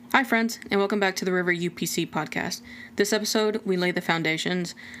Hi, friends, and welcome back to the River UPC podcast. This episode, we lay the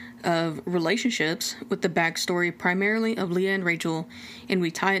foundations of relationships with the backstory primarily of Leah and Rachel, and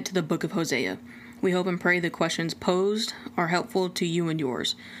we tie it to the book of Hosea. We hope and pray the questions posed are helpful to you and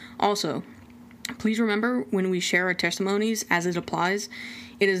yours. Also, please remember when we share our testimonies as it applies,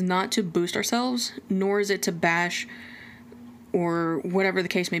 it is not to boost ourselves, nor is it to bash or whatever the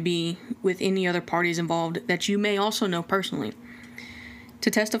case may be with any other parties involved that you may also know personally. To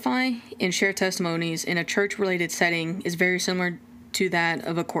testify and share testimonies in a church-related setting is very similar to that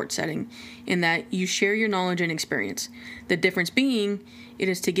of a court setting, in that you share your knowledge and experience. The difference being, it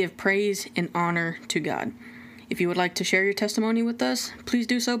is to give praise and honor to God. If you would like to share your testimony with us, please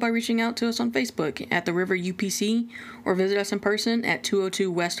do so by reaching out to us on Facebook at the River UPC or visit us in person at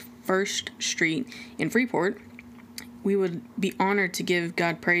 202 West 1st Street in Freeport. We would be honored to give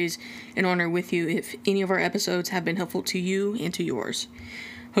God praise and honor with you if any of our episodes have been helpful to you and to yours.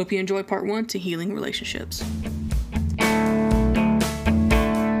 Hope you enjoy part 1 to Healing Relationships.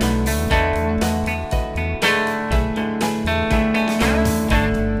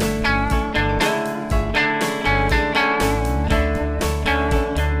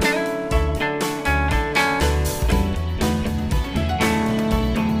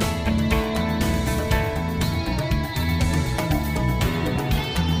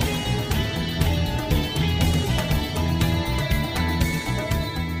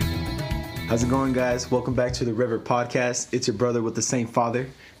 How's it going, guys? Welcome back to the River Podcast. It's your brother with the same father,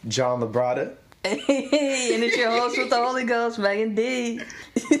 John Labrada. Hey, and it's your host with the Holy Ghost, Megan D.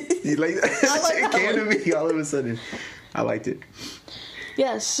 You like that? I like It that came one. to me all of a sudden. I liked it.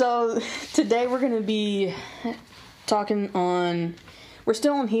 Yeah, so today we're going to be talking on, we're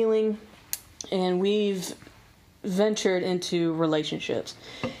still on healing, and we've ventured into relationships.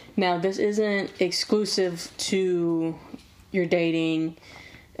 Now, this isn't exclusive to your dating,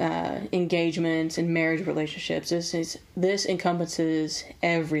 engagements, and marriage relationships. This encompasses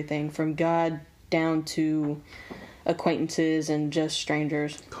everything from God down to acquaintances and just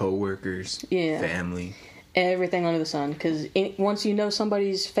strangers. Co-workers, Yeah. family. Everything under the sun, because once you know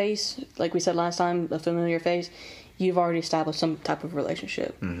somebody's face, like we said last time, a familiar face, you've already established some type of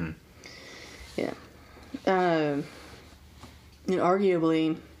relationship. Mm-hmm. Yeah. And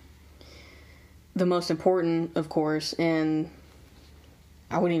arguably, the most important, of course, and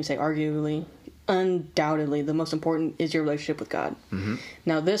I wouldn't even say arguably, undoubtedly, the most important is your relationship with God. Mm-hmm.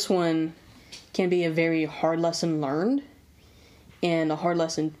 Now, this one can be a very hard lesson learned and a hard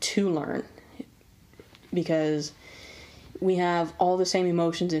lesson to learn, because we have all the same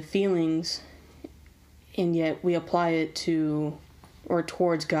emotions and feelings, and yet we apply it to or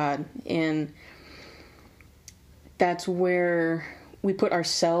towards God. And that's where we put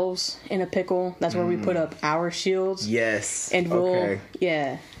ourselves in a pickle. That's where we put up our shields. Yes. And we'll, okay.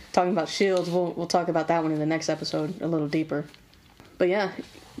 yeah, talking about shields, we'll talk about that one in the next episode a little deeper. But yeah,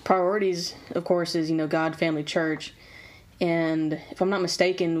 priorities, of course, is, God, family, church. And if I'm not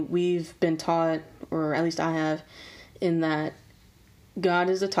mistaken, we've been taught, or at least I have, in that God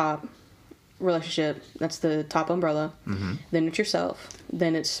is the top relationship. That's the top umbrella. Mm-hmm. Then it's yourself.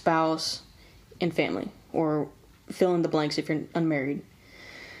 Then it's spouse and family, or fill in the blanks if you're unmarried,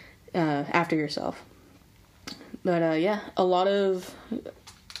 after yourself. But yeah, a lot of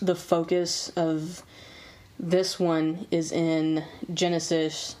the focus of this one is in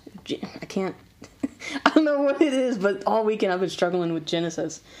Genesis. I don't know what it is, but all weekend I've been struggling with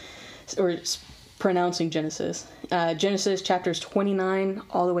Genesis, or pronouncing Genesis. Genesis chapters 29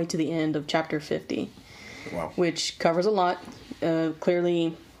 all the way to the end of chapter 50. Wow. Which covers a lot.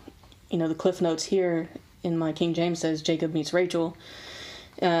 Clearly, the Cliff Notes here in my King James says Jacob meets Rachel.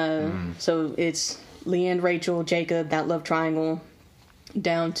 So it's Leah and Rachel, Jacob, that love triangle,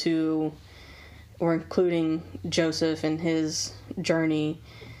 down to, or including Joseph and his journey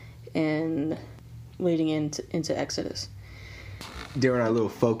and leading into Exodus. During our little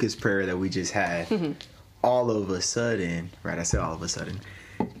focus prayer that we just had, all of a sudden, right, I said all of a sudden,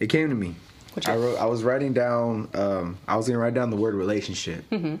 it came to me. I was writing down, I was going to write down the word relationship,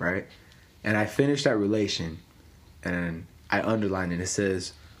 right? And I finished that relation, and I underlined it. It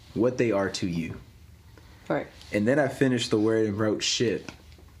says, what they are to you. Right. And then I finished the word and wrote ship,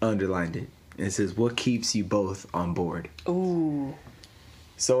 underlined it. And it says, what keeps you both on board? Ooh.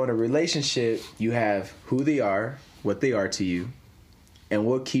 So in a relationship, you have who they are, what they are to you, and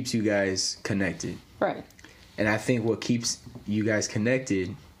what keeps you guys connected. Right. And I think what keeps you guys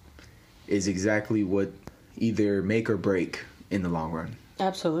connected is exactly what either make or break in the long run.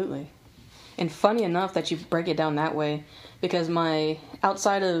 Absolutely. And funny enough that you break it down that way, because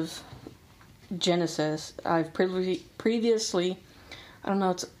outside of Genesis, I've previously I don't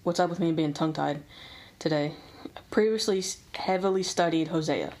know what's up with me being tongue-tied today. I previously heavily studied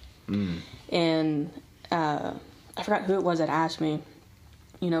Hosea. And I forgot who it was that asked me,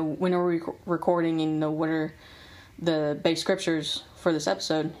 when are we recording and, what are the base scriptures for this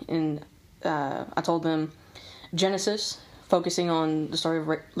episode? And I told them Genesis, focusing on the story of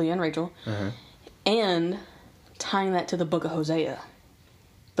Leah and Rachel, and tying that to the book of Hosea.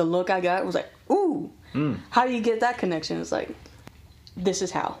 The look I got was like, ooh, how do you get that connection? It's like, this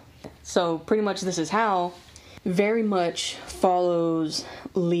is how. So pretty much this is how very much follows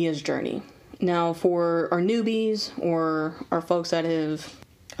Leah's journey. Now, for our newbies or our folks that have,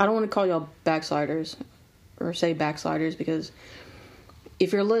 I don't want to call y'all backsliders or say backsliders, because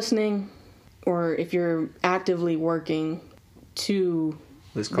if you're listening or if you're actively working to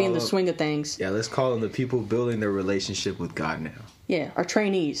be in the swing of things. Yeah, let's call them the people building their relationship with God now. Yeah, our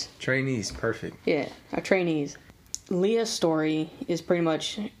trainees. Trainees, perfect. Yeah, our trainees. Leah's story is pretty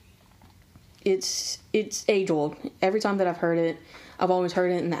much, it's age old. Every time that I've heard it, I've always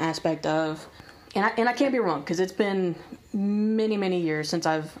heard it in the aspect of, and I can't be wrong, because it's been many, many years since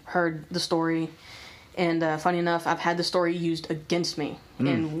I've heard the story. And funny enough, I've had the story used against me,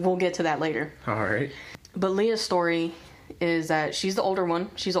 and we'll get to that later. All right. But Leah's story is that she's the older one.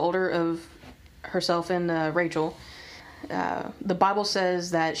 She's the older of herself and Rachel. The Bible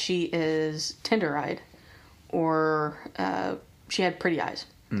says that she is tender-eyed, or she had pretty eyes.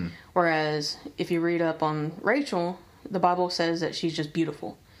 Whereas if you read up on Rachel, the Bible says that she's just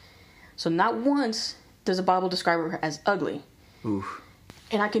beautiful. So not once does the Bible describe her as ugly. Oof.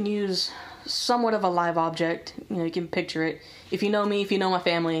 And I can use somewhat of a live object. You can picture it. If you know me, if you know my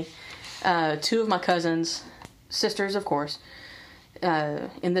family, 2 of my cousins, sisters, of course.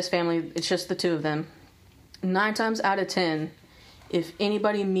 In this family, it's just the 2 of them. 9 times out of 10, if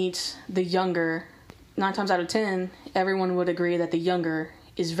anybody meets the younger, 9 times out of 10, everyone would agree that the younger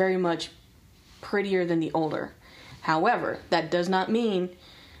is very much prettier than the older. However, that does not mean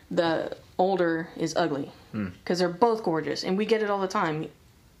the older is ugly, because they're both gorgeous, and we get it all the time,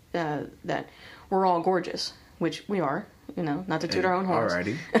 that we're all gorgeous, which we are, not to toot our own horns.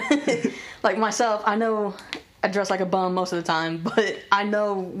 Alrighty. Like myself, I know I dress like a bum most of the time, but I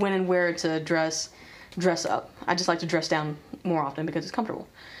know when and where to dress up. I just like to dress down more often because it's comfortable.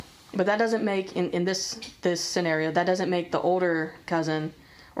 But that doesn't make, in this scenario, that doesn't make the older cousin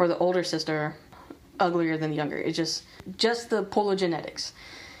or the older sister uglier than the younger. It's just the pull of genetics.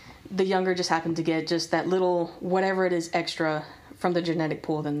 The younger just happened to get just that little, whatever it is, extra from the genetic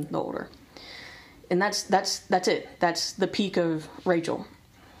pool than the older. And that's it. That's the peak of Rachel.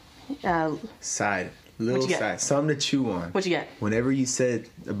 Little side, something to chew on. What you get? Whenever you said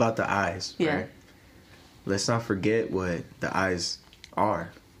about the eyes, right? Let's not forget what the eyes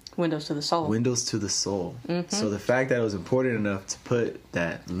are. Windows to the soul. Windows to the soul. So the fact that it was important enough to put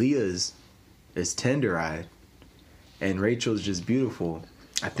that Leah's is tender-eyed and Rachel's just beautiful,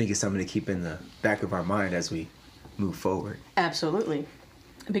 I think it's something to keep in the back of our mind as we move forward. Absolutely.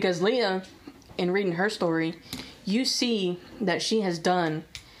 Because Leah, in reading her story, you see that she has done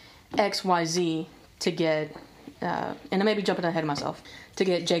X, Y, Z to get, and I may be jumping ahead of myself, to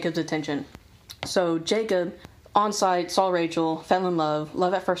get Jacob's attention. So Jacob, on sight, saw Rachel, fell in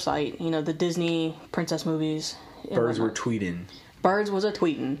love at first sight, the Disney princess movies. Birds were tweeting. Birds was a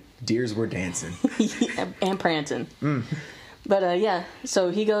tweeting. Deers were dancing. And prancing. But so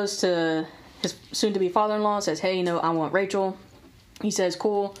he goes to his soon-to-be father-in-law, says, hey, I want Rachel. He says,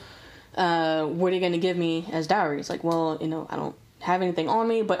 cool. What are you going to give me as dowry? He's like, well, I don't have anything on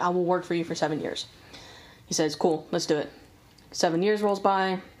me, but I will work for you for 7 years. He says, cool, let's do it. 7 years rolls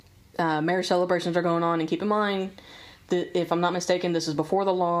by. Marriage celebrations are going on, and keep in mind that, if I'm not mistaken, this is before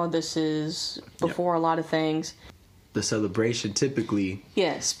the law. This is before a lot of things. The celebration typically...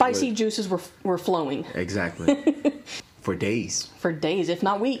 Yeah, spicy juices were flowing. Exactly. For days. For days, if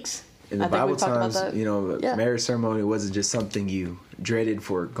not weeks. In the Bible times, marriage ceremony wasn't just something you dreaded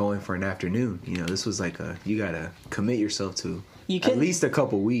for going for an afternoon. This was like you gotta commit yourself to at least a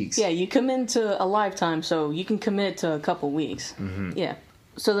couple weeks. Yeah, you commit to a lifetime, so you can commit to a couple weeks. Yeah.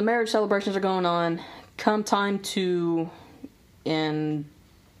 So the marriage celebrations are going on. Come time to, and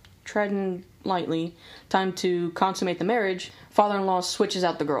treading lightly, time to consummate the marriage, father-in-law switches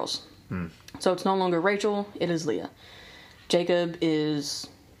out the girls. So it's no longer Rachel, it is Leah. Jacob is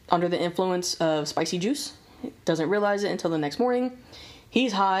under the influence of spicy juice, doesn't realize it until the next morning.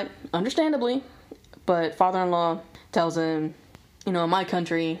 He's hot, understandably, but father-in-law tells him, in my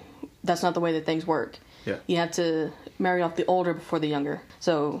country, that's not the way that things work. Yeah. You have to marry off the older before the younger.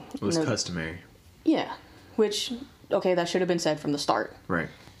 So it was customary. Yeah, which, okay, that should have been said from the start. Right.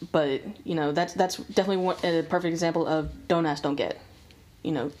 But, that's definitely a perfect example of don't ask, don't get.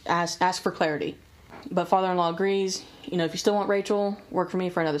 ask for clarity. But father-in-law agrees, if you still want Rachel, work for me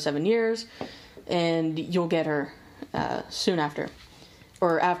for another 7 years, and you'll get her soon after.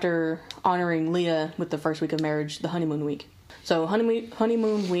 Or after honoring Leah with the first week of marriage, the honeymoon week. So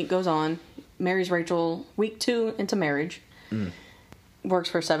honeymoon week goes on, marries Rachel week 2 into marriage, works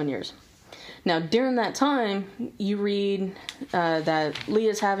for 7 years. Now, during that time, you read that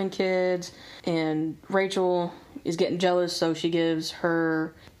Leah's having kids, and Rachel is getting jealous, so she gives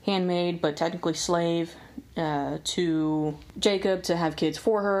her handmaid, but technically slave, to Jacob to have kids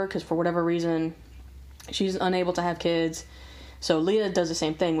for her, because for whatever reason, she's unable to have kids. So Leah does the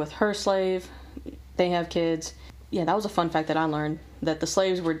same thing with her slave. They have kids. Yeah, that was a fun fact that I learned, that the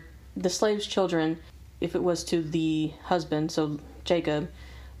slaves' children, if it was to the husband, so Jacob,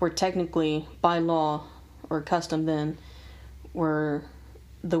 were technically, by law, or custom then, were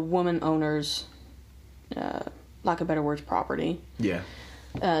the woman owner's, lack of better words, property. Yeah.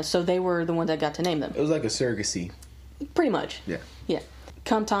 So they were the ones that got to name them. It was like a surrogacy. Pretty much. Yeah. Yeah.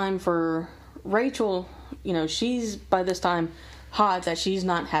 Come time for Rachel, she's, by this time, hot that she's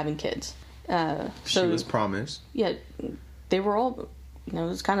not having kids. So she was promised. Yeah. They were all, it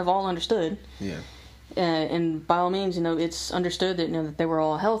was kind of all understood. Yeah. And by all means, it's understood that, that they were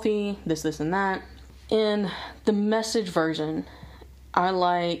all healthy, this, and that. In the Message version, I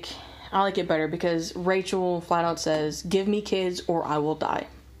like it better because Rachel flat out says, "Give me kids or I will die."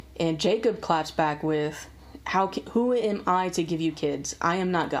 And Jacob claps back with, who am I to give you kids? I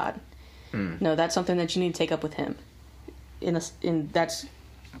am not God. No, that's something that you need to take up with him. And that's,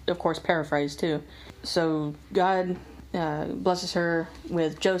 of course, paraphrased too. So God blesses her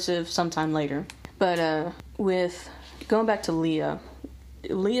with Joseph sometime later. But with going back to Leah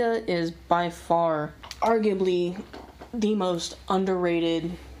is by far, arguably, the most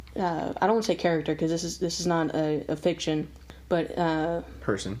underrated. I don't want to say character because this is not a fiction, but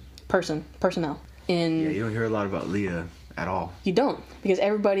personnel. Yeah, you don't hear a lot about Leah at all. You don't, because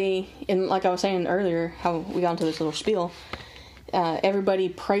everybody, and like I was saying earlier, how we got into this little spiel. Everybody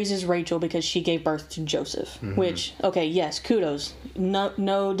praises Rachel because she gave birth to Joseph, which, okay, yes, kudos.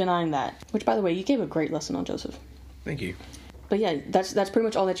 No denying that. Which, by the way, you gave a great lesson on Joseph. Thank you. But yeah, that's pretty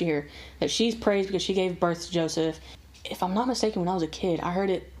much all that you hear. That she's praised because she gave birth to Joseph. If I'm not mistaken, when I was a kid, I heard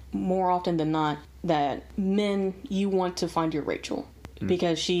it more often than not that men, you want to find your Rachel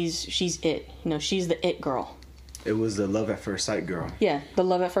because she's it. She's the it girl. It was the love at first sight girl. Yeah, the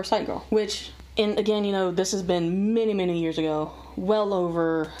love at first sight girl. Which, and again, this has been many, many years ago. Well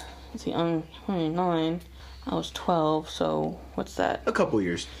over, let's see, I'm 29. I was 12, so what's that? A couple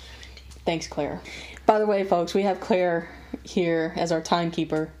years. Thanks, Claire. By the way, folks, we have Claire here as our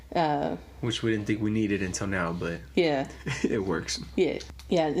timekeeper. Which we didn't think we needed until now, but yeah, it works. Yeah.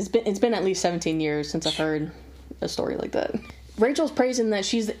 It's been at least 17 years since I've heard a story like that. Rachel's praising that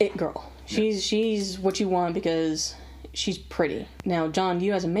she's the it girl. She's what you want because she's pretty. Now, John,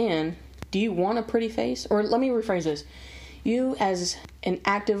 you as a man, do you want a pretty face? Or let me rephrase this. You as an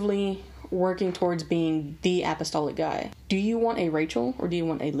actively working towards being the apostolic guy, do you want a Rachel or do you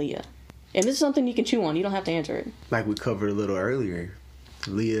want a Leah? And this is something you can chew on. You don't have to answer it. Like we covered a little earlier,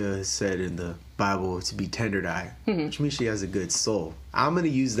 Leah said in the Bible to be tender-eyed, which means she has a good soul. I'm going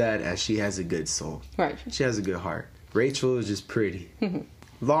to use that as she has a good soul. Right. She has a good heart. Rachel is just pretty.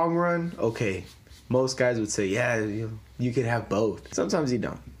 Long run, okay. Most guys would say, yeah, you can have both. Sometimes you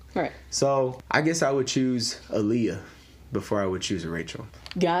don't. Right. So I guess I would choose a Leah before I would choose a Rachel.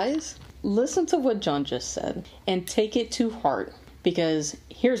 Guys, listen to what John just said and take it to heart, because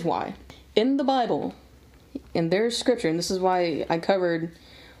here's why. In the Bible, and there's scripture, and this is why I covered,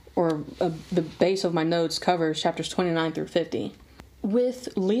 or the base of my notes covers chapters 29 through 50. With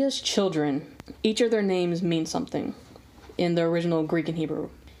Leah's children, each of their names mean something in the original Greek and Hebrew.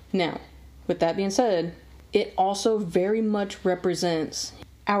 Now, with that being said, it also very much represents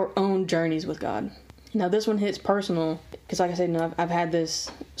our own journeys with God. Now, this one hits personal, because like I said, I've had this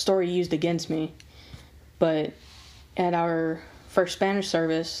story used against me, but at our first Spanish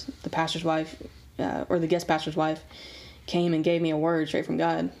service, the pastor's wife, or the guest pastor's wife, came and gave me a word straight from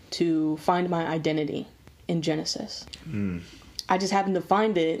God to find my identity in Genesis. I just happened to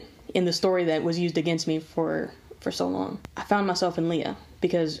find it in the story that was used against me for so long. I found myself in Leah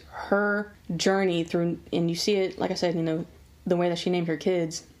because her journey through, and you see it, like I said, the way that she named her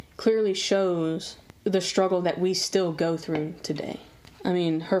kids clearly shows the struggle that we still go through today. I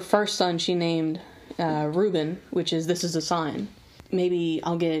mean, her first son she named Reuben, which is "this is a sign." Maybe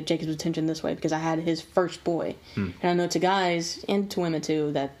I'll get Jacob's attention this way because I had his first boy. And I know to guys and to women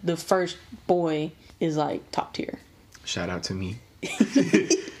too that the first boy is like top tier. Shout out to me.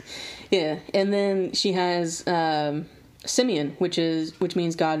 Yeah. And then she has Simeon, which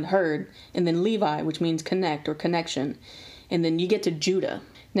means God heard, and then Levi, which means connect or connection, and then you get to Judah.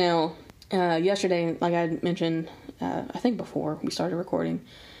 Now, yesterday, like I mentioned, I think before we started recording,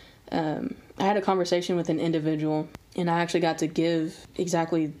 I had a conversation with an individual, and I actually got to give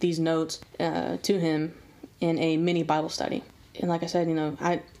exactly these notes to him in a mini Bible study. And like I said,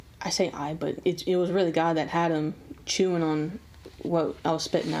 I say but it was really God that had him chewing on what I was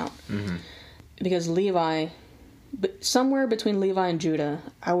spitting out. Mm-hmm. Because Levi, but somewhere between Levi and Judah,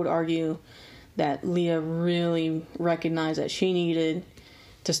 I would argue that Leah really recognized that she needed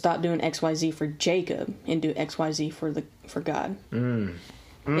to stop doing XYZ for Jacob and do XYZ for God.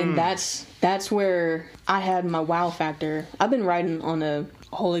 And that's where I had my wow factor. I've been riding on a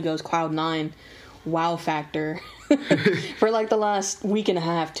Holy Ghost Cloud 9 wow factor for like the last week and a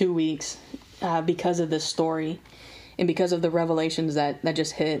half, 2 weeks, because of this story and because of the revelations that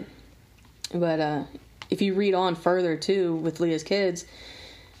just hit. But if you read on further too with Leah's kids,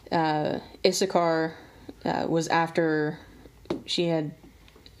 Issachar was after she had,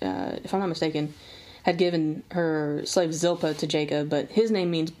 if I'm not mistaken, had given her slave Zilpah to Jacob, but his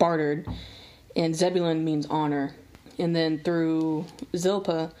name means bartered, and Zebulun means honor. And then through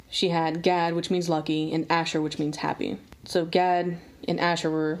Zilpah, she had Gad, which means lucky, and Asher, which means happy. So Gad and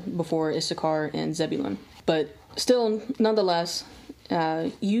Asher were before Issachar and Zebulun. But still, nonetheless,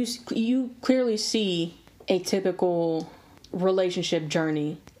 you clearly see a typical relationship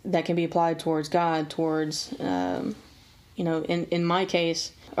journey that can be applied towards God, towards, in my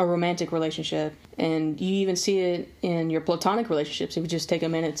case, a romantic relationship. And you even see it in your platonic relationships. If you just take a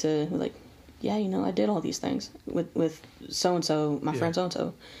minute to, like, yeah, I did all these things with so-and-so, my friend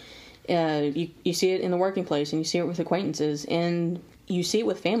so-and-so. You see it in the working place, and you see it with acquaintances, and you see it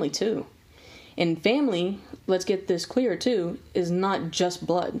with family, too. And family, let's get this clear, too, is not just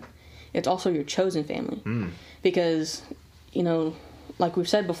blood. It's also your chosen family. Because, like we've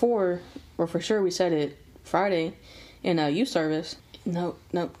said before, or for sure we said it Friday in a youth service. No,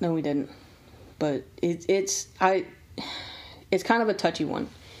 we didn't. But it's kind of a touchy one,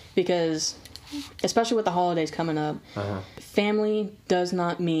 because especially with the holidays coming up, family does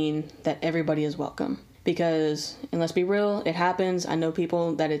not mean that everybody is welcome. Because, and let's be real, it happens. I know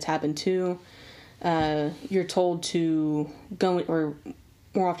people that it's happened to. You're told to go, or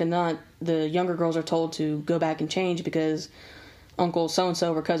more often than not, the younger girls are told to go back and change because Uncle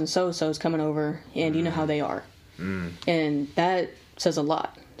so-and-so or Cousin so-and-so is coming over, and you know how they are. And that says a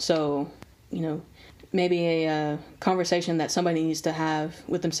lot. So, maybe a conversation that somebody needs to have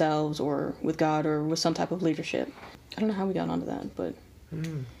with themselves or with God or with some type of leadership. I don't know how we got onto that, but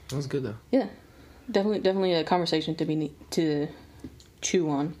that was good though. Yeah, definitely a conversation to chew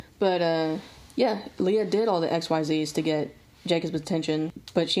on. But Leah did all the XYZs to get Jacob's attention,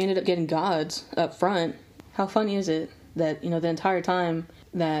 but she ended up getting God's up front. How funny is it that the entire time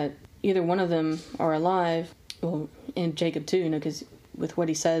that either one of them are alive, well, and Jacob too, because with what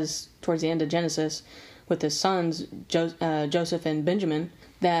he says towards the end of Genesis with his sons, Joseph and Benjamin,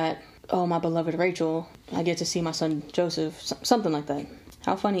 that, oh, my beloved Rachel, I get to see my son Joseph, something like that.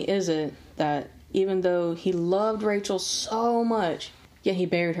 How funny is it that even though he loved Rachel so much, yet he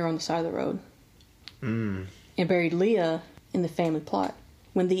buried her on the side of the road and buried Leah in the family plot,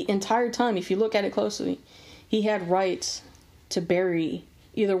 when the entire time, if you look at it closely, he had rights to bury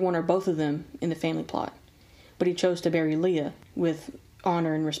either one or both of them in the family plot, but he chose to bury Leah with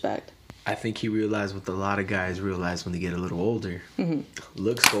honor and respect. I think he realized what a lot of guys realize when they get a little older.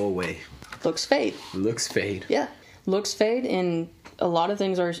 Looks go away. Looks fade. Looks fade. Yeah. Looks fade, and a lot of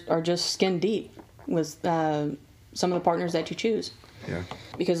things are just skin deep with some of the partners that you choose. Yeah.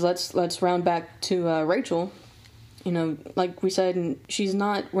 Because let's round back to Rachel. Like we said,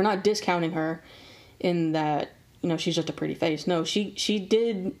 we're not discounting her in that, she's just a pretty face. No, she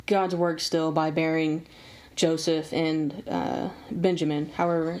did God's work still by bearing Joseph and Benjamin.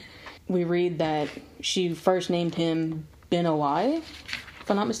 However, we read that she first named him Ben-Oi, if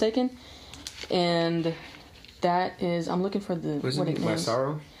I'm not mistaken, and that is, I'm looking for what it means. My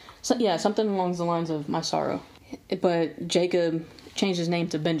sorrow? So, yeah, something along the lines of my sorrow. But Jacob changed his name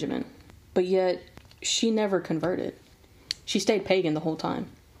to Benjamin, but yet she never converted. She stayed pagan the whole time.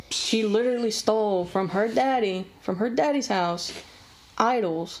 She literally stole from her daddy's house,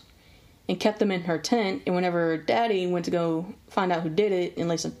 idols, and kept them in her tent. And whenever daddy went to go find out who did it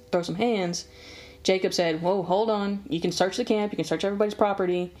and throw some hands, Jacob said, whoa, hold on. You can search the camp. You can search everybody's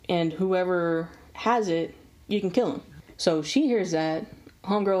property. And whoever has it, you can kill him. So she hears that.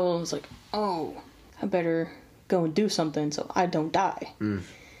 Homegirl is like, oh, I better go and do something so I don't die.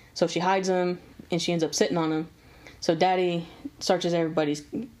 So she hides him, and she ends up sitting on him. So daddy searches everybody's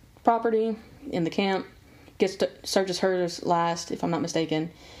property in the camp, searches hers last, if I'm not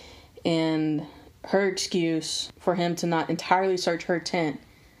mistaken, and her excuse for him to not entirely search her tent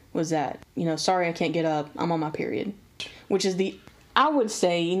was that, sorry, I can't get up, I'm on my period. Which is I would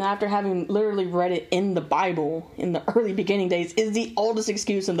say, after having literally read it in the Bible in the early beginning days, is the oldest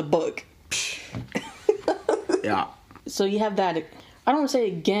excuse in the book. Yeah. So you have that, I don't want to say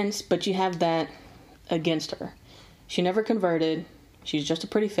against, but you have that against her. She never converted. She's just a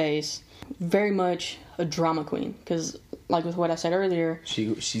pretty face. Very much a drama queen. Because, like with what I said earlier...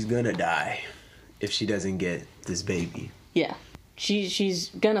 She's gonna die if she doesn't get this baby. Yeah. She's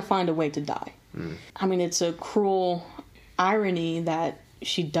gonna find a way to die. I mean, it's a cruel irony that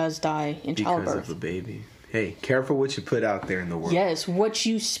she does die in childbirth. Because of a baby. Hey, careful what you put out there in the world. Yes, what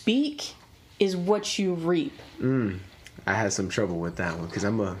you speak is what you reap. I had some trouble with that one because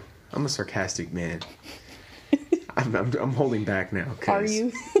I'm a sarcastic man. I'm holding back now. Are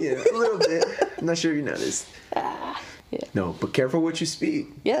you? Yeah, a little bit. I'm not sure if you noticed. Yeah. No, but careful what you speak.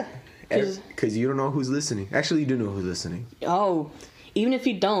 Yeah. Because you don't know who's listening. Actually, you do know who's listening. Oh, even if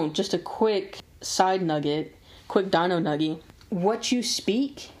you don't, just a quick side nugget, quick dino nugget. What you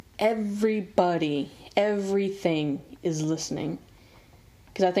speak, everybody, everything is listening.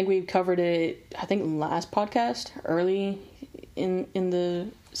 Because I think we covered it, last podcast, early in the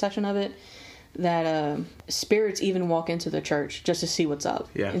session of it, that spirits even walk into the church just to see what's up.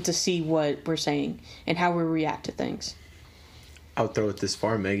 Yeah. And to see what we're saying and how we react to things. I'll throw it this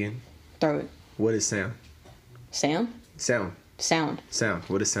far, Megan. Throw it. What is sound? Sound? Sound.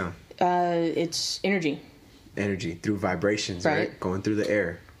 What is sound? It's energy. Energy through vibrations, right? Going through the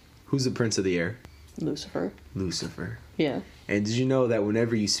air. Who's the prince of the air? Lucifer. Yeah. And did you know that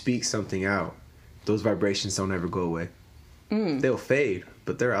whenever you speak something out, those vibrations don't ever go away? They'll fade,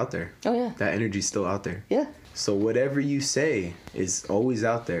 but they're out there. Oh, yeah. That energy's still out there. Yeah. So whatever you say is always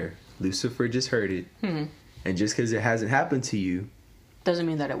out there. Lucifer just heard it. And just because it hasn't happened to you... doesn't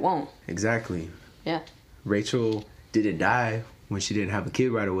mean that it won't. Exactly. Yeah. Rachel didn't die when she didn't have a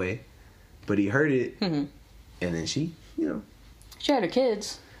kid right away. But he heard it. And then she, She had her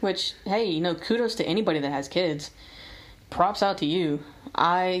kids. Which, hey, kudos to anybody that has kids. Props out to you.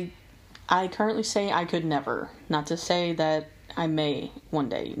 I currently say I could never. Not to say that I may one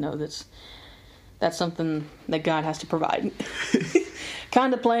day. That's something that God has to provide.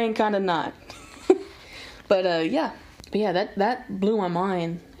 Kind of playing, kind of not. But yeah, that blew my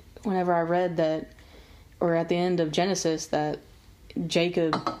mind whenever I read that, or at the end of Genesis, that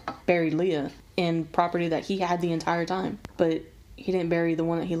Jacob buried Leah in property that he had the entire time, but he didn't bury the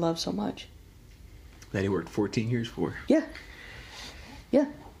one that he loved so much. That he worked 14 years for. Yeah.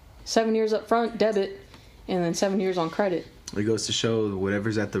 7 years up front, debit, and then 7 years on credit. It goes to show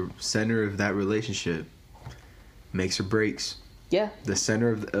whatever's at the center of that relationship makes or breaks. Yeah. The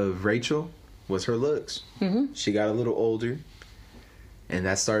center of Rachel was her looks. She got a little older, and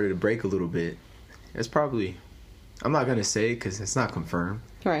that started to break a little bit. It's probably, I'm not going to say because it's not confirmed.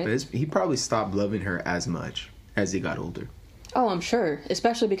 Right. But he probably stopped loving her as much as he got older. Oh, I'm sure.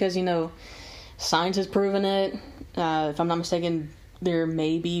 Especially because, science has proven it. If I'm not mistaken, there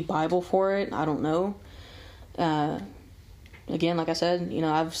may be Bible for it. I don't know. Again, like I said,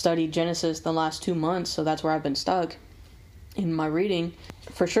 I've studied Genesis the last 2 months, so that's where I've been stuck in my reading.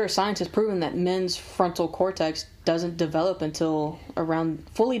 For sure, science has proven that men's frontal cortex doesn't fully develop until around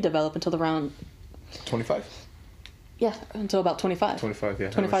 25? Yeah, until about 25. 25, yeah.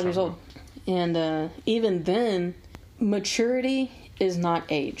 25 years old. And even then, maturity is not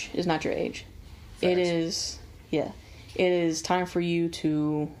age. Is not your age. Facts. It is time for you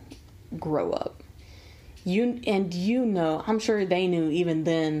to grow up. I'm sure they knew even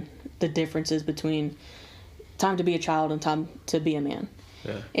then the differences between time to be a child and time to be a man.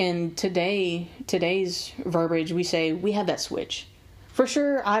 Yeah. And today's verbiage, we say we have that switch. For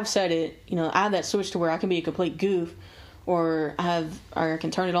sure, I've said it. I have that switch to where I can be a complete goof, or I can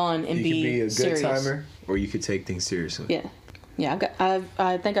turn it on and you can be a good serious. timer, or you could take things seriously. Yeah.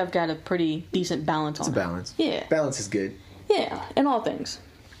 I think I've got a pretty decent balance on it. It's a balance. Yeah. Balance is good. Yeah, in all things.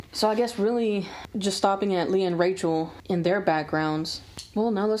 So I guess really just stopping at Leah and Rachel in their backgrounds. Well,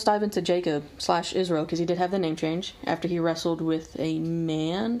 now let's dive into Jacob/Israel, because he did have the name change after he wrestled with a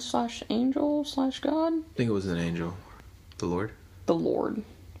man/angel/God. I think it was an angel. The Lord? The Lord.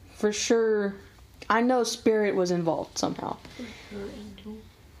 For sure. I know spirit was involved somehow. For sure, angel.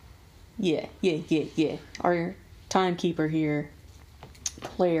 Yeah. Our timekeeper here,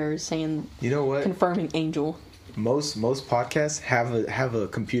 Claire, is saying, you know what? Confirming angel. Most podcasts have a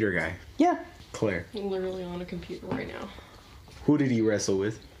computer guy. Yeah. Claire. I'm literally on a computer right now. Who did he wrestle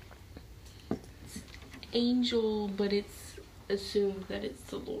with? Angel, but it's assumed that it's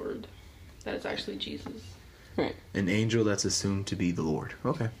the Lord. That it's actually Jesus. Right. An angel that's assumed to be the Lord.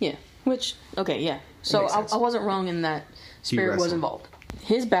 Okay. Yeah. Which, okay, yeah. So Makes sense. I wasn't wrong in that spirit was wrestled. involved.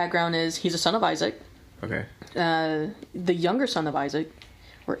 His background is he's a son of Isaac. Okay. The younger son of Isaac,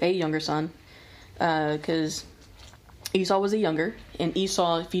 or a younger son, because Esau was the younger, and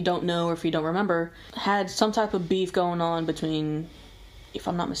Esau, if you don't know or if you don't remember, had some type of beef going on between, if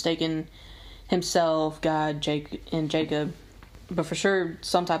I'm not mistaken, himself, God, and Jacob, but for sure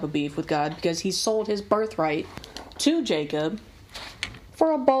some type of beef with God, because he sold his birthright to Jacob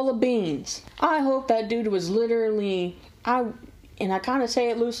for a bowl of beans. I hope that dude was literally, and I kind of say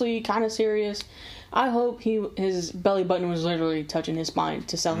it loosely, kind of serious, I hope his belly button was literally touching his spine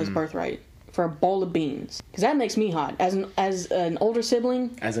to sell his birthright for a bowl of beans. Because that makes me hot. As an older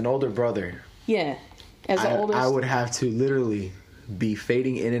sibling. As an older brother. Yeah. As the oldest. I would have to literally be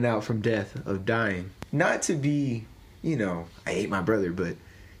fading in and out from death, of dying. Not to be, I hate my brother, but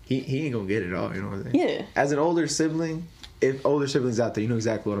he ain't gonna get it all, you know what I'm saying? Yeah. As an older sibling, if older siblings out there, you know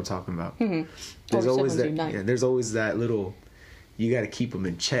exactly what I'm talking about. Mm-hmm. There's Older always that. siblings unite. Yeah, there's always that little, you got to keep them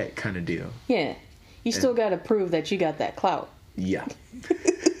in check kind of deal. Yeah. You still got to prove that you got that clout. Yeah.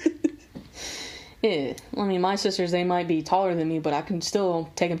 Yeah. I mean, my sisters, they might be taller than me, but I can still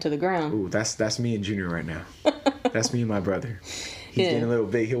take them to the ground. Ooh, that's me and Junior right now. That's me and my brother. He's getting a little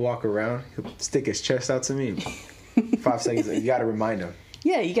big. He'll walk around. He'll stick his chest out to me. 5 seconds. You got to remind him.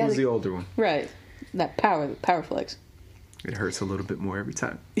 Yeah, you got Who's the older one? Right. That power flex. It hurts a little bit more every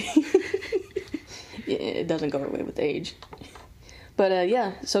time. Yeah, it doesn't go away with age. But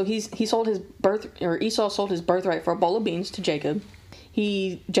yeah, so Esau sold his birthright for a bowl of beans to Jacob.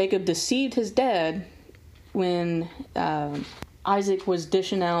 Jacob deceived his dad when Isaac was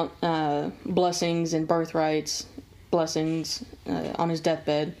dishing out blessings and blessings on his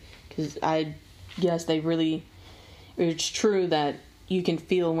deathbed, because I guess it's true that you can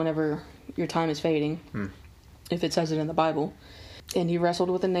feel whenever your time is fading, if it says it in the Bible. And he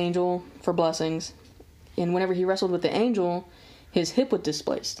wrestled with an angel for blessings, and whenever he wrestled with the angel, his hip was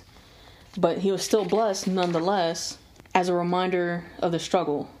displaced, but he was still blessed nonetheless, as a reminder of the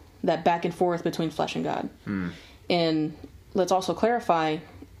struggle, that back and forth between flesh and God. And let's also clarify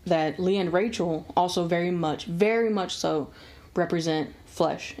that Leah and Rachel also very much so represent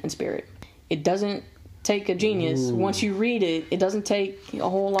flesh and spirit. It doesn't take a genius. Ooh. Once you read it, it doesn't take a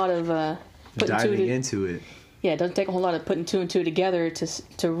whole lot of diving into it. Yeah, it doesn't take a whole lot of putting two and two together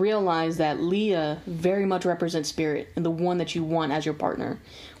to realize that Leah very much represents spirit and the one that you want as your partner,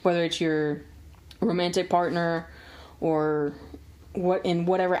 whether it's your romantic partner or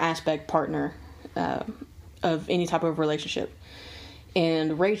whatever aspect partner of any type of relationship.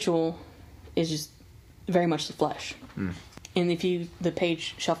 And Rachel is just very much the flesh. And the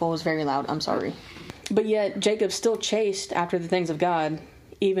page shuffle was very loud, I'm sorry. But yet Jacob still chased after the things of God,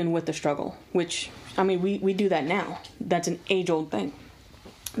 even with the struggle, which, I mean, we do that now. That's an age-old thing.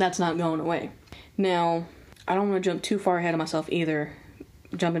 That's not going away. Now, I don't want to jump too far ahead of myself either,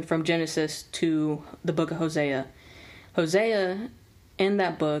 jumping from Genesis to the book of Hosea. Hosea, in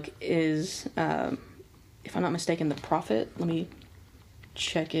that book, is, if I'm not mistaken, the prophet. Let me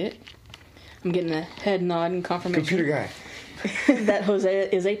check it. I'm getting a head nod and confirmation. Computer guy. That Hosea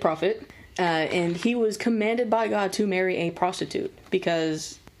is a prophet. And he was commanded by God to marry a prostitute,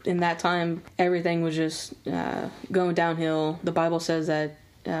 because in that time everything was just going downhill. The Bible says that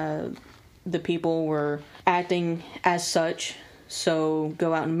the people were acting as such, so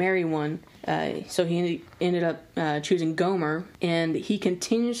go out and marry one. So he ended up choosing Gomer, and he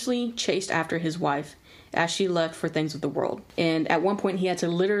continuously chased after his wife as she left for things of the world. And at one point he had to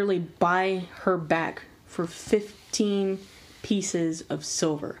literally buy her back for 15 pieces of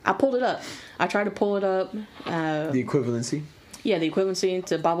silver. I pulled it up. I tried to pull it up. The equivalency? Yeah, the equivalency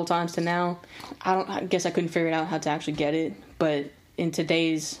to Bible times to now. I guess I couldn't figure out how to actually get it, but in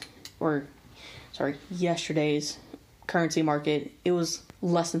yesterday's currency market, it was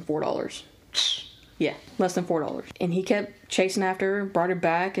less than $4. Yeah, less than $4. And he kept chasing after her, brought her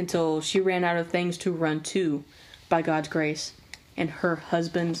back until she ran out of things to run to by God's grace and her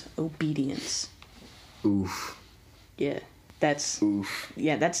husband's obedience. Oof. Yeah. That's Oof.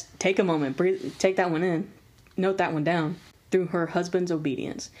 Yeah, that's take a moment, breathe, take that one in, note that one down. Through her husband's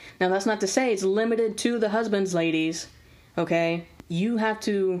obedience. Now, that's not to say it's limited to the husbands, ladies. Okay, you have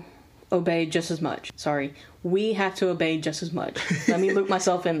to obey just as much. Sorry, we have to obey just as much. Let me loop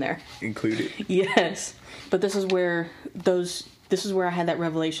myself in there. Included. Yes, but this is where I had that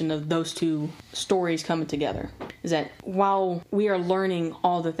revelation of those two stories coming together. Is that while we are learning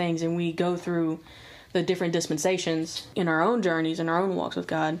all the things and we go through the different dispensations in our own journeys, in our own walks with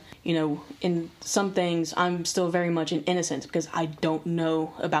God, in some things I'm still very much in innocence because I don't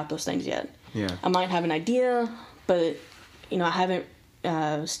know about those things yet. Yeah. I might have an idea, but, I haven't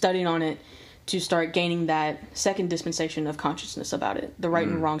studied on it to start gaining that second dispensation of consciousness about it, the right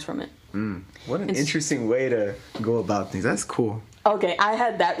and wrongs from it. What an interesting way to go about things. That's cool. Okay, I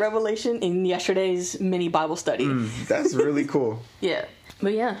had that revelation in yesterday's mini Bible study. That's really cool. Yeah.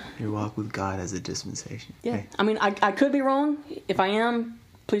 But yeah. You walk with God as a dispensation. Yeah. Hey. I mean, I could be wrong. If I am,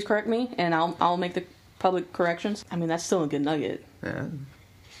 please correct me, and I'll make the public corrections. I mean, that's still a good nugget. Yeah.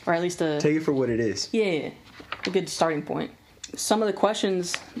 Or at least Take it for what it is. Yeah, a good starting point. Some of the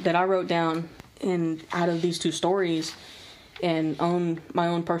questions that I wrote down out of these two stories and my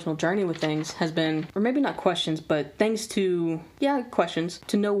own personal journey with things has been, or maybe not questions, but questions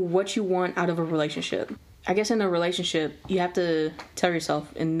to know what you want out of a relationship. I guess in a relationship, you have to tell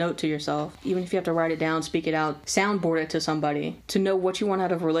yourself and note to yourself, even if you have to write it down, speak it out, soundboard it to somebody. To know what you want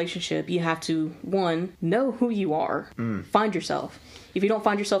out of a relationship, you have to, 1, know who you are. Find yourself. If you don't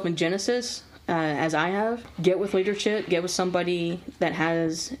find yourself in Genesis, as I have, get with leadership, get with somebody that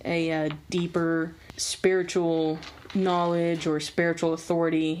has a deeper spiritual knowledge or spiritual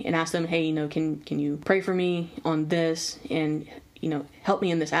authority, and ask them, hey, can you pray for me on this, and help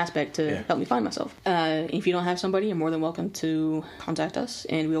me in this aspect to help me find myself. If you don't have somebody, you're more than welcome to contact us,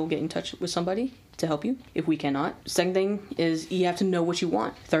 and we will get in touch with somebody to help you if we cannot. Second thing is you have to know what you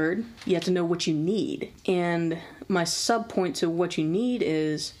want. Third, you have to know what you need. And my sub point to what you need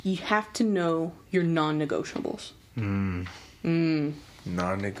is you have to know your non-negotiables.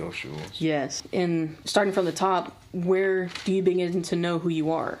 Non-negotiables. Yes. And starting from the top, where do you begin to know who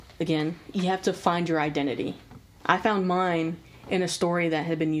you are? Again, you have to find your identity. I found mine in a story that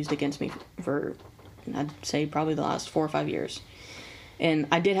had been used against me for, I'd say, probably the last 4 or 5 years. And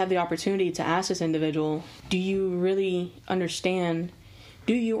I did have the opportunity to ask this individual, do you really understand,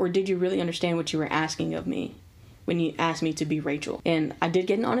 did you really understand what you were asking of me when you asked me to be Rachel? And I did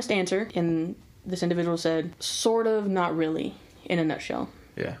get an honest answer, and this individual said, sort of, not really, in a nutshell.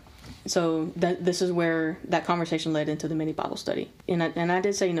 Yeah. So this is where that conversation led into the mini Bible study. And I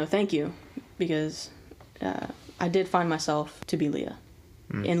did say, thank you, because I did find myself to be Leah.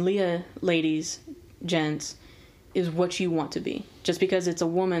 And Leah, ladies, gents, is what you want to be. Just because it's a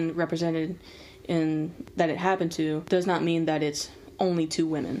woman represented in that it happened to does not mean that it's only 2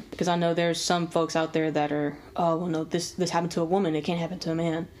 women. Because I know there's some folks out there that are, oh, well, no, this happened to a woman, it can't happen to a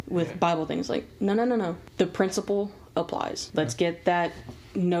man with Bible things. Like, no. The principle applies. Let's get that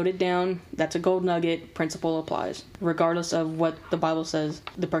noted down. That's a gold nugget. Principle applies. Regardless of what the Bible says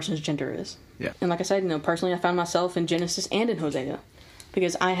the person's gender is. Yeah. And like I said, personally I found myself in Genesis and in Hosea.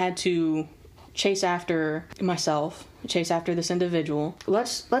 Because I had to chase after myself, chase after this individual.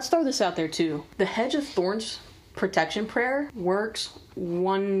 Let's throw this out there too. The Hedge of Thorns protection prayer works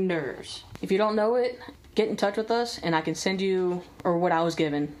wonders. If you don't know it, get in touch with us and I can send you, or what I was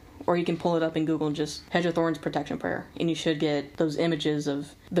given, or you can pull it up in Google and just Hedge of Thorns protection prayer, and you should get those images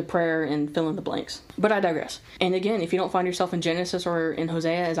of the prayer and fill in the blanks. But I digress. And again, if you don't find yourself in Genesis or in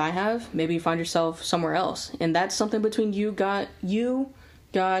Hosea as I have, maybe you find yourself somewhere else, and that's something between you, God, and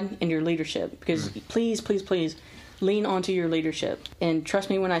your leadership. Because please lean onto your leadership. And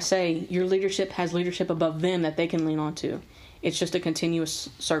trust me when I say your leadership has leadership above them that they can lean onto. It's just a continuous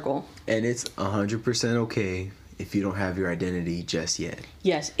circle. And it's 100% okay if you don't have your identity just yet.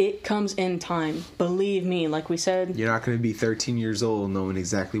 Yes, it comes in time. Believe me, like we said. You're not going to be 13 years old knowing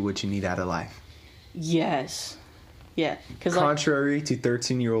exactly what you need out of life. Yes. Yeah. Contrary to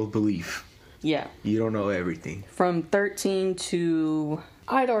 13-year-old belief. Yeah. You don't know everything. From 13 to,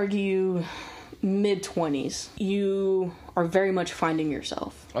 I'd argue, mid-20s, you are very much finding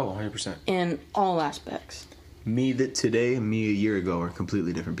yourself. Oh, 100%. In all aspects. Me today and me a year ago are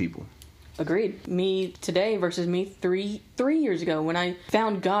completely different people. Agreed. Me today versus me three years ago when I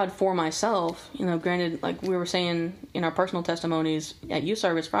found God for myself. Granted, like we were saying in our personal testimonies at Youth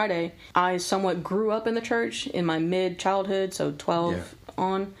Service Friday, I somewhat grew up in the church in my mid-childhood, so 12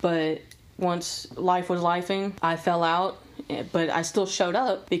 on. But once life was lifing, I fell out. But I still showed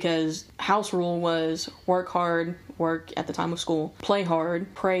up because house rule was work hard, work at the time of school, play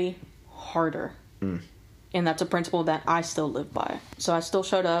hard, pray harder. And that's a principle that I still live by. So I still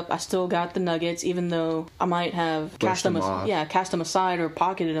showed up. I still got the nuggets, even though I might have cast them aside or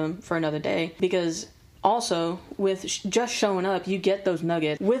pocketed them for another day. Because also, with just showing up, you get those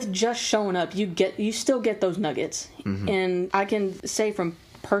nuggets. With just showing up, you still get those nuggets. And I can say from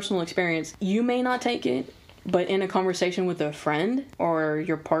personal experience, you may not take it, but in a conversation with a friend or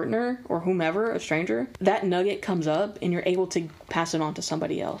your partner or whomever, a stranger, that nugget comes up and you're able to pass it on to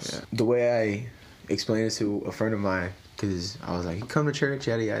somebody else. Yeah. The way I explained it to a friend of mine, because I was like, you come to church,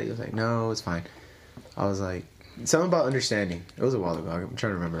 yada yada. He was like, no, it's fine. I was like, something about understanding. It was a while ago. I'm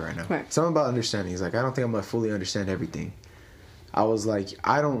trying to remember right now. Right. Something about understanding. He's like, I don't think I'm going to fully understand everything. I was like,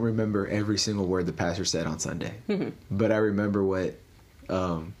 I don't remember every single word the pastor said on Sunday. Mm-hmm. But I remember what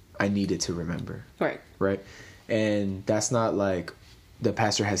I needed to remember. Right. Right? And that's not like the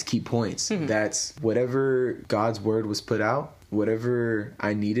pastor has key points. Mm-hmm. That's whatever God's word was put out, whatever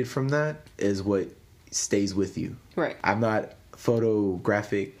I needed from that is what stays with you. Right. I'm not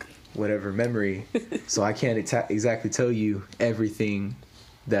photographic whatever memory, so I can't exactly tell you everything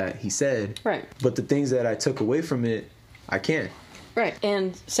that he said. Right. But the things that I took away from it, I can. Right.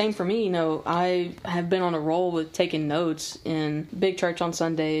 And same for me, I have been on a roll with taking notes in big church on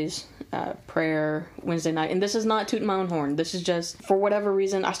Sundays, prayer Wednesday night. And this is not tooting my own horn. This is just, for whatever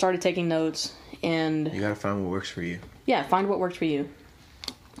reason, I started taking notes. And you gotta find what works for you. Yeah, find what works for you.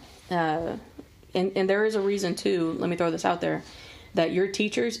 And there is a reason, too, let me throw this out there, that your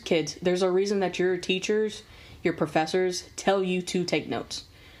teachers, kids, there's a reason that your teachers, your professors, tell you to take notes.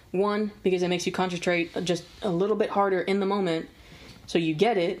 One, because it makes you concentrate just a little bit harder in the moment, so you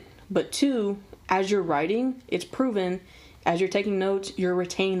get it. But two, as you're writing, it's proven, as you're taking notes, you're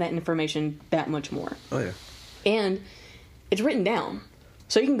retaining that information that much more. Oh, yeah. And it's written down.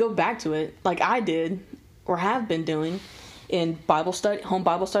 So you can go back to it, like I did, or have been doing, in Bible study, home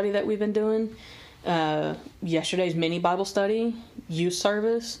Bible study that we've been doing, yesterday's mini Bible study, youth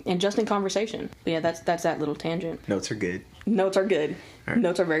service, and just in conversation. But yeah, that's that little tangent. Notes are good. Notes are good. All right.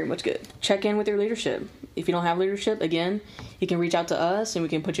 Notes are very much good. Check in with your leadership. If you don't have leadership, again, you can reach out to us and we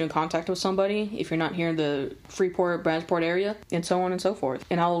can put you in contact with somebody if you're not here in the Freeport, Bradsport area, and so on and so forth.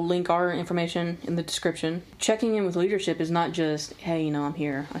 And I'll link our information in the description. Checking in with leadership is not just, hey, I'm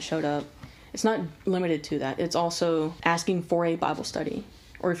here, I showed up. It's not limited to that. It's also asking for a Bible study.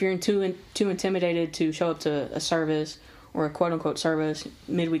 Or if you're too intimidated to show up to a service or a quote-unquote service,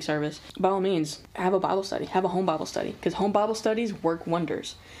 midweek service, by all means, have a Bible study. Have a home Bible study. Because home Bible studies work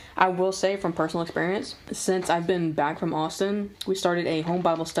wonders. I will say from personal experience, since I've been back from Austin, we started a home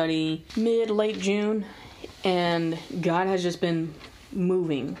Bible study late June, and God has just been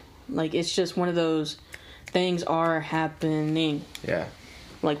moving. Like, it's just one of those things are happening. Yeah.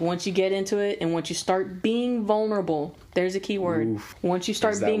 Like, once you get into it and once you start being vulnerable, there's a key word. Oof, once you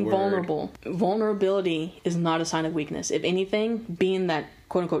start being vulnerable, vulnerability is not a sign of weakness. If anything, being that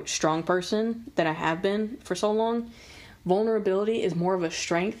quote-unquote strong person that I have been for so long, vulnerability is more of a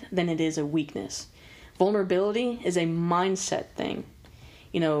strength than it is a weakness. Vulnerability is a mindset thing.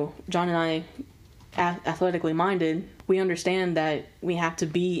 John and I, athletically minded, we understand that we have to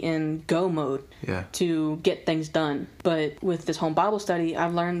be in go mode to get things done. But with this home Bible study,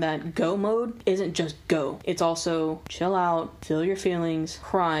 I've learned that go mode isn't just go. It's also chill out, feel your feelings,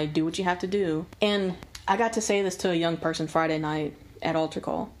 cry, do what you have to do. And I got to say this to a young person Friday night at altar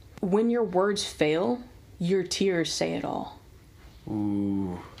call. When your words fail, your tears say it all.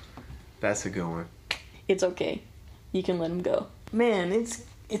 Ooh, that's a good one. It's okay. You can let them go. Man, it's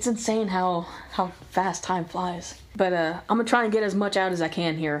insane how fast time flies. But I'm going to try and get as much out as I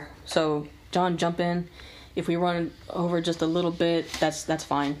can here. So, John, jump in. If we run over just a little bit, that's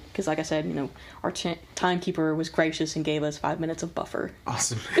fine. Because like I said, our timekeeper was gracious and gave us 5 minutes of buffer.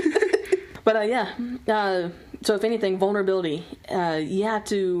 Awesome. But so if anything, vulnerability. You have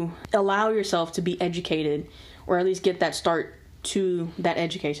to allow yourself to be educated, or at least get that start to that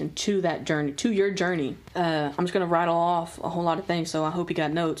education, to that journey, to your journey. I'm just going to rattle off a whole lot of things, so I hope you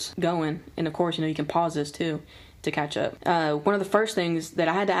got notes going. And of course, you can pause this too to catch up. One of the first things that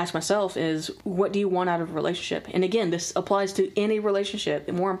I had to ask myself is, what do you want out of a relationship? And again, this applies to any relationship.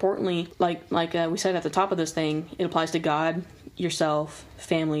 And more importantly, like we said at the top of this thing, it applies to God, yourself,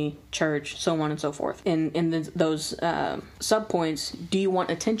 family, church, so on and so forth. And in those sub-points, do you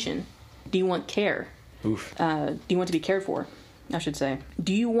want attention? Do you want care? Oof. Do you want to be cared for, I should say?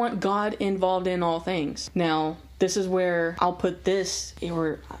 Do you want God involved in all things? Now, this is where I'll put this,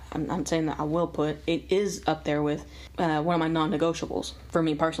 or I'm saying that I will put, it is up there with one of my non-negotiables for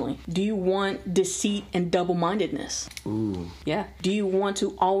me personally. Do you want deceit and double-mindedness? Ooh. Yeah. Do you want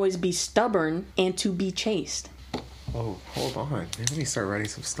to always be stubborn and to be chaste? Oh, hold on. Let me start writing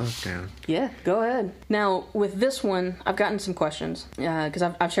some stuff down. Yeah, go ahead. Now, with this one, I've gotten some questions because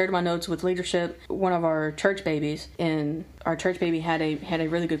I've shared my notes with leadership, one of our church babies, and our church baby had a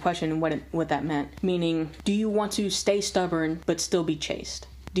really good question and what that meant. Meaning, do you want to stay stubborn but still be chaste?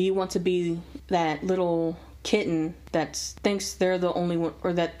 Do you want to be that little kitten that thinks they're the only one,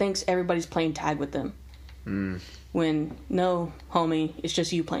 or that thinks everybody's playing tag with them? When, no, homie, it's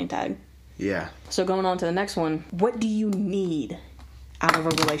just you playing tag. Yeah. So going on to the next one, what do you need out of a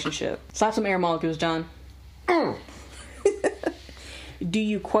relationship? Slap some air molecules, John. do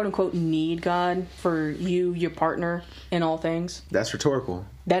you quote unquote need God for you, your partner, in all things? That's rhetorical.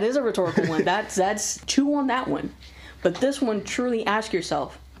 That is a rhetorical one. That's chew on that one. But this one, truly ask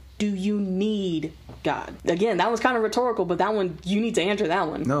yourself, do you need God? Again, that was kind of rhetorical, but that one, you need to answer that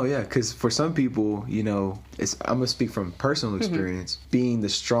one. No, yeah, because for some people, you know, I'm going to speak from personal experience. Being the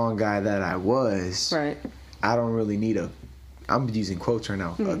strong guy that I was, Right. I don't really need I'm using quotes right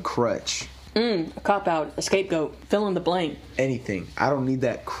now, a crutch. A cop-out, a scapegoat, fill in the blank. Anything. I don't need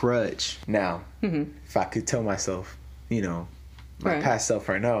that crutch. Now, if I could tell myself, you know, my Right. past self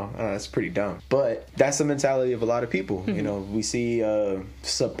right now, that's pretty dumb. But that's the mentality of a lot of people. You know, we see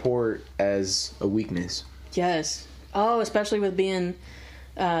support as a weakness. Yes. Oh, especially with being,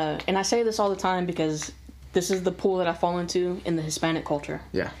 and I say this all the time because this is the pool that I fall into in the Hispanic culture.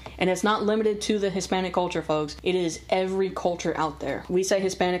 Yeah. And it's not limited to the Hispanic culture, folks. It is every culture out there. We say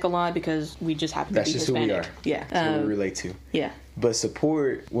Hispanic a lot because we just happen That's to be just who we Hispanic. are. Yeah. That's what we relate to. Yeah. But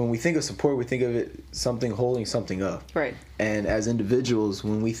support, when we think of support, we think of it something holding something up. Right. And as individuals,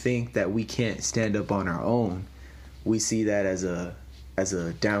 when we think that we can't stand up on our own, we see that as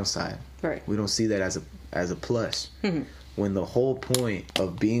a downside. Right. We don't see that as a plus. When the whole point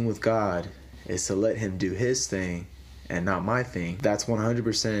of being with God is to let him do his thing and not my thing, that's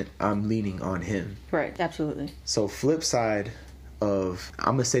 100% I'm leaning on him. Right. Absolutely. So flip side of,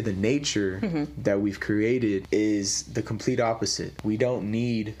 I'm gonna say, the nature that we've created is the complete opposite. We don't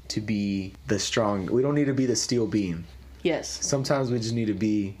need to be we don't need to be the steel beam. Yes. Sometimes we just need to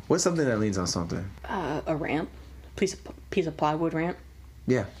be, what's something that leans on something? A ramp. Piece of plywood ramp.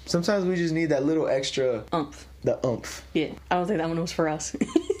 Yeah. Sometimes we just need that little extra Umph. the oomph. Yeah. I don't think that one was for us.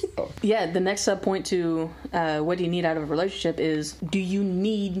 Oh. Yeah, the next sub point to what do you need out of a relationship is, do you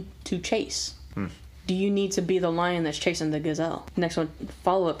need to chase? Do you need to be the lion that's chasing the gazelle? Next one,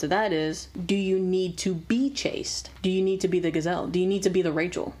 follow up to that is, do you need to be chased? Do you need to be the gazelle? Do you need to be the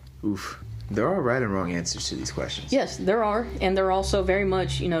Rachel? Oof. There are right and wrong answers to these questions. Yes, there are. And there are also very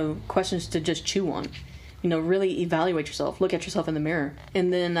much, questions to just chew on. Really evaluate yourself. Look at yourself in the mirror.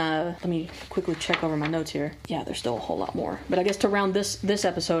 And then, let me quickly check over my notes here. Yeah, there's still a whole lot more. But I guess to round this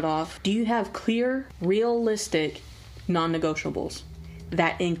episode off, do you have clear, realistic non-negotiables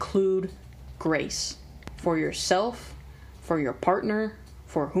that include grace for yourself, for your partner,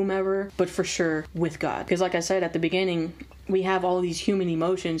 for whomever, but for sure with God? Because like I said at the beginning, we have all these human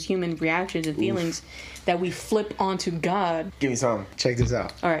emotions, human reactions and feelings that we flip onto God. Give me some. Check this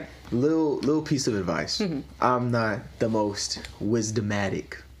out. All right. Little piece of advice. I'm not the most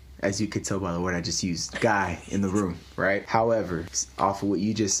wisdomatic, as you could tell by the word I just used, guy in the room, right? However, off of what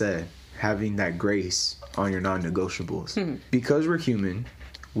you just said, having that grace on your non-negotiables. Because we're human,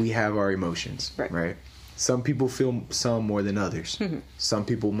 we have our emotions, right? Some people feel some more than others. Some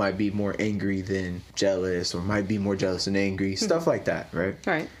people might be more angry than jealous, or might be more jealous than angry. Stuff like that, right?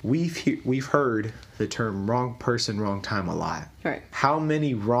 Right. We've heard the term wrong person, wrong time a lot. Right. How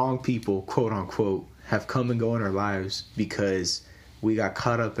many wrong people, quote unquote, have come and go in our lives because we got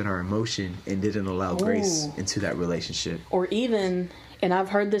caught up in our emotion and didn't allow grace into that relationship? Or even, and I've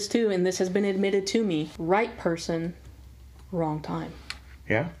heard this too, and this has been admitted to me, right person, wrong time.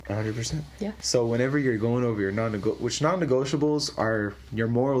 Yeah, 100%. Yeah. So whenever you're going over your non-negotiables are your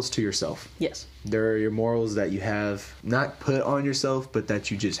morals to yourself. Yes. They're your morals that you have not put on yourself, but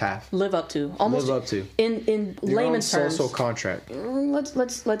that you just have. Live up to. Almost live up to. In your layman's own terms. social contract.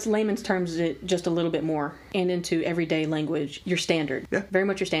 Let's layman's terms it just a little bit more and into everyday language. Your standard. Yeah. Very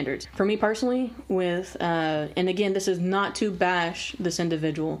much your standards. For me personally, with and again, this is not to bash this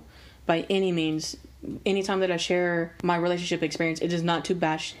individual by any means. Anytime that I share my relationship experience, it is not to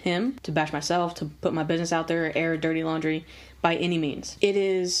bash him, to bash myself, to put my business out there, air dirty laundry, by any means. It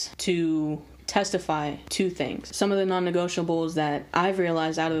is to testify two things. Some of the non-negotiables that I've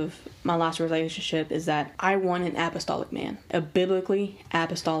realized out of my last relationship is that I want an apostolic man, a biblically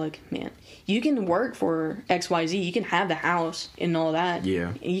apostolic man. You can work for XYZ, you can have the house and all that.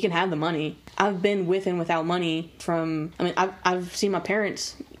 Yeah. You can have the money. I've been with and without money I've seen my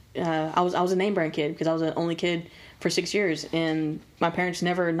parents. I was a name brand kid because I was the only kid for 6 years, and my parents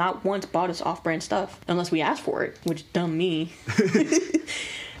never, not once, bought us off-brand stuff unless we asked for it, which dumb me.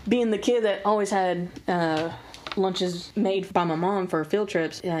 Being the kid that always had lunches made by my mom for field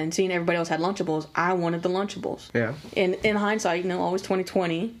trips and seeing everybody else had Lunchables, I wanted the Lunchables. Yeah. And in hindsight, always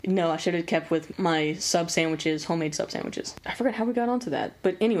 2020. No, I should have kept with my sub sandwiches, homemade sub sandwiches. I forgot how we got onto that.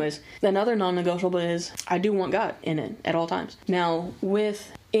 But anyways, another non-negotiable is I do want God in it at all times. Now,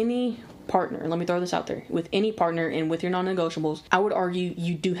 with any partner, let me throw this out there, with any partner and with your non-negotiables, I would argue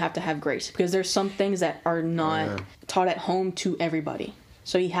you do have to have grace because there's some things that are not taught at home to everybody.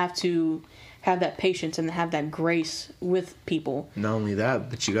 So you have to have that patience and have that grace with people. Not only that,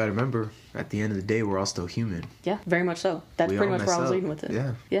 but you got to remember, at the end of the day, we're all still human. Yeah, very much so. That's We pretty all much where I was mess up. leading with it.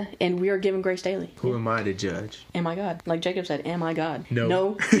 Yeah. Yeah, and we are given grace daily. Who am I to judge? Am I God? Like Jacob said, am I God?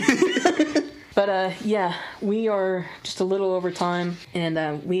 No. But yeah, we are just a little over time, and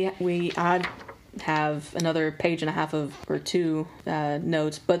I have another page and a half or two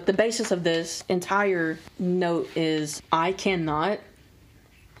notes. But the basis of this entire note is I cannot,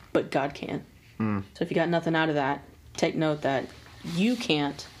 but God can. So if you got nothing out of that, take note that you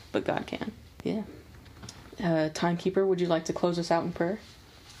can't, but God can. Yeah. Timekeeper, would you like to close us out in prayer?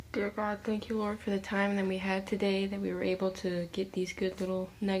 Dear God, thank you, Lord, for the time that we had today, that we were able to get these good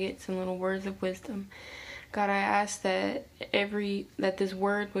little nuggets and little words of wisdom. God, I ask that that this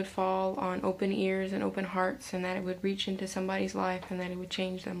word would fall on open ears and open hearts, and that it would reach into somebody's life, and that it would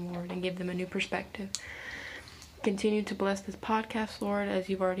change them, Lord, and give them a new perspective. Continue to bless this podcast, Lord, as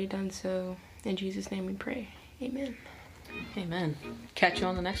you've already done so. In Jesus' name we pray. Amen. Amen. Catch you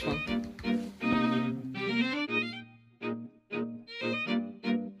on the next one.